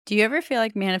Do you ever feel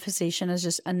like manifestation is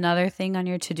just another thing on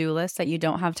your to-do list that you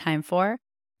don't have time for?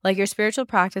 Like your spiritual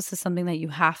practice is something that you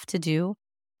have to do?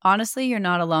 Honestly, you're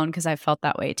not alone because I've felt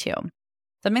that way too.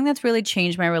 Something that's really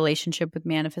changed my relationship with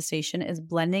manifestation is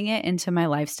blending it into my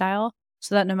lifestyle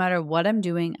so that no matter what I'm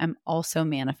doing, I'm also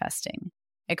manifesting.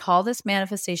 I call this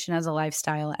manifestation as a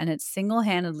lifestyle, and it's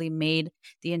single-handedly made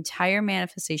the entire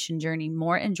manifestation journey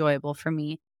more enjoyable for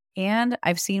me, and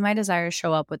I've seen my desires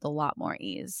show up with a lot more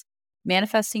ease.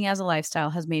 Manifesting as a lifestyle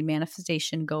has made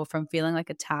manifestation go from feeling like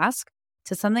a task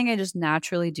to something I just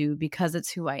naturally do because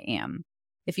it's who I am.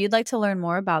 If you'd like to learn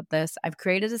more about this, I've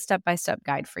created a step-by-step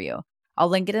guide for you. I'll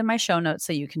link it in my show notes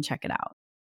so you can check it out.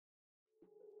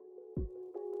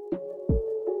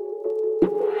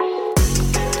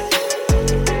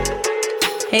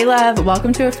 Hey love,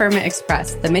 welcome to Affirm It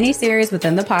Express, the mini-series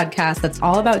within the podcast that's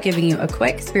all about giving you a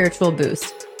quick spiritual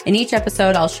boost. In each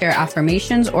episode, I'll share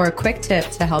affirmations or a quick tip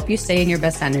to help you stay in your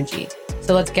best energy.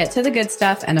 So let's get to the good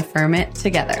stuff and affirm it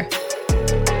together.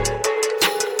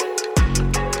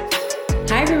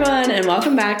 Hi everyone, and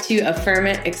welcome back to Affirm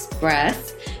It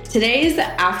Express. Today's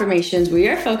affirmations, we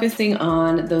are focusing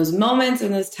on those moments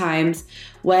and those times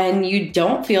when you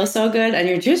don't feel so good and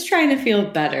you're just trying to feel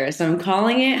better. So I'm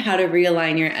calling it how to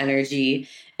realign your energy.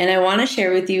 And I want to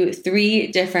share with you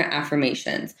 3 different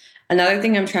affirmations. Another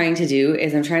thing I'm trying to do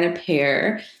is I'm trying to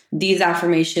pair these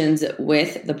affirmations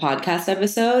with the podcast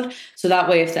episode. So that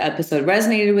way, if the episode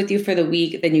resonated with you for the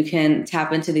week, then you can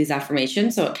tap into these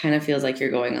affirmations. So it kind of feels like you're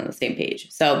going on the same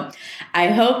page. So I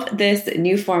hope this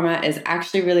new format is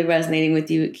actually really resonating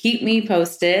with you. Keep me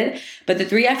posted. But the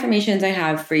 3 affirmations I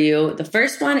have for you, the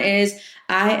first one is,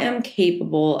 I am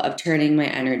capable of turning my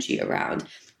energy around.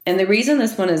 And the reason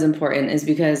this one is important is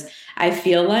because I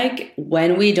feel like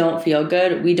when we don't feel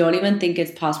good, we don't even think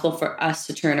it's possible for us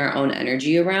to turn our own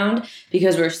energy around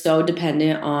because we're so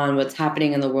dependent on what's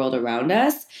happening in the world around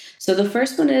us. So the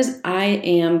first one is, I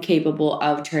am capable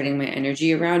of turning my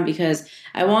energy around, because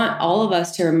I want all of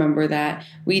us to remember that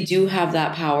we do have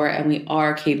that power and we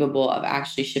are capable of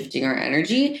actually shifting our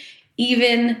energy,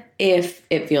 even if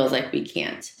it feels like we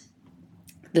can't.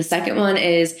 The second one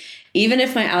is, even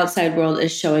if my outside world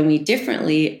is showing me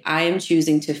differently, I am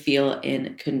choosing to feel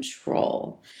in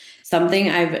control. Something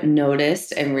I've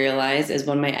noticed and realized is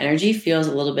when my energy feels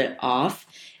a little bit off,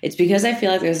 it's because I feel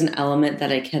like there's an element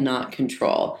that I cannot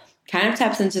control. Kind of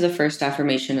taps into the first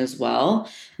affirmation as well.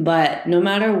 But no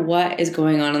matter what is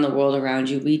going on in the world around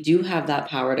you, we do have that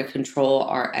power to control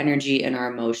our energy and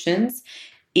our emotions.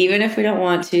 Even if we don't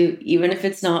want to, even if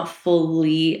it's not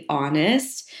fully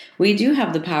honest, we do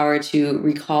have the power to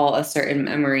recall a certain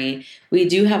memory. We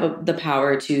do have the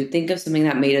power to think of something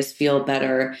that made us feel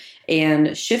better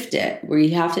and shift it. We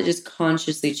have to just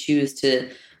consciously choose to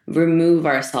remove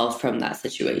ourselves from that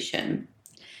situation.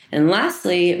 And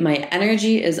lastly, my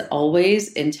energy is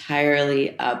always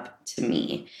entirely up to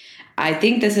me. I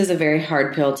think this is a very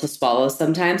hard pill to swallow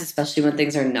sometimes, especially when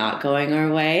things are not going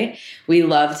our way. We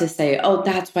love to say, oh,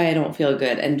 that's why I don't feel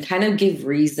good, and kind of give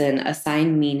reason,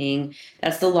 assign meaning.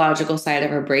 That's the logical side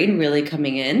of our brain really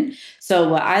coming in. So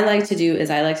what I like to do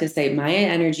is I like to say my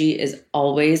energy is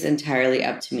always entirely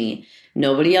up to me.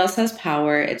 Nobody else has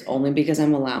power. It's only because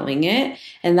I'm allowing it.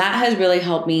 And that has really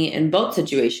helped me in both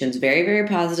situations, very, very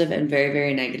positive and very,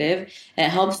 very negative. It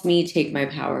helps me take my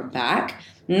power back.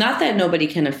 Not that nobody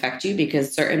can affect you,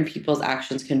 because certain people's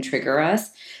actions can trigger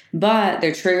us, but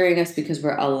they're triggering us because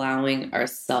we're allowing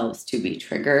ourselves to be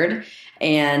triggered.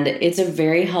 And it's a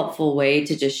very helpful way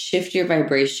to just shift your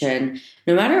vibration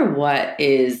no matter what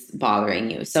is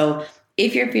bothering you. So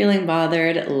if you're feeling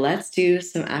bothered, let's do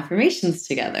some affirmations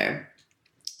together.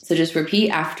 So just repeat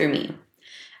after me.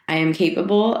 I am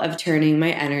capable of turning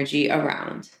my energy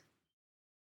around.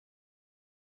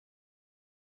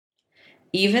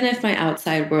 Even if my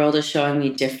outside world is showing me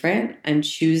different, I'm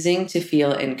choosing to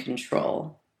feel in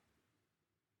control.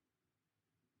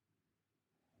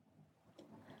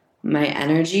 My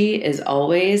energy is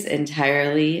always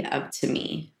entirely up to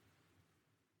me.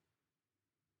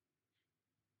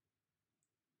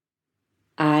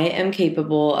 I am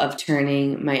capable of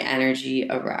turning my energy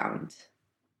around.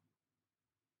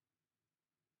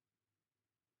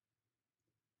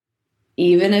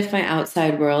 Even if my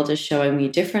outside world is showing me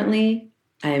differently,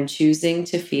 I am choosing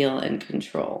to feel in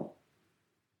control.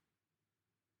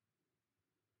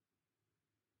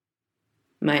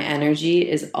 My energy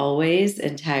is always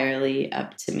entirely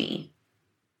up to me.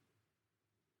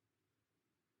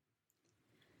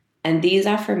 And these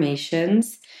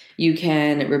affirmations, you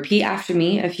can repeat after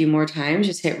me a few more times,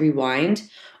 just hit rewind,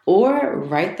 or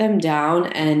write them down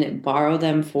and borrow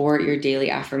them for your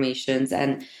daily affirmations.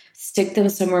 And Stick them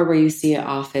somewhere where you see it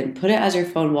often. Put it as your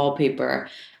phone wallpaper.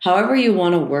 However you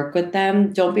want to work with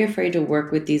them, don't be afraid to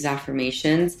work with these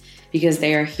affirmations because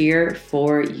they are here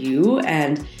for you.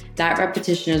 And that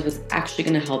repetition is what's actually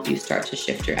going to help you start to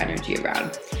shift your energy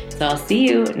around. So I'll see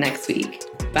you next week.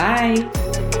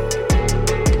 Bye.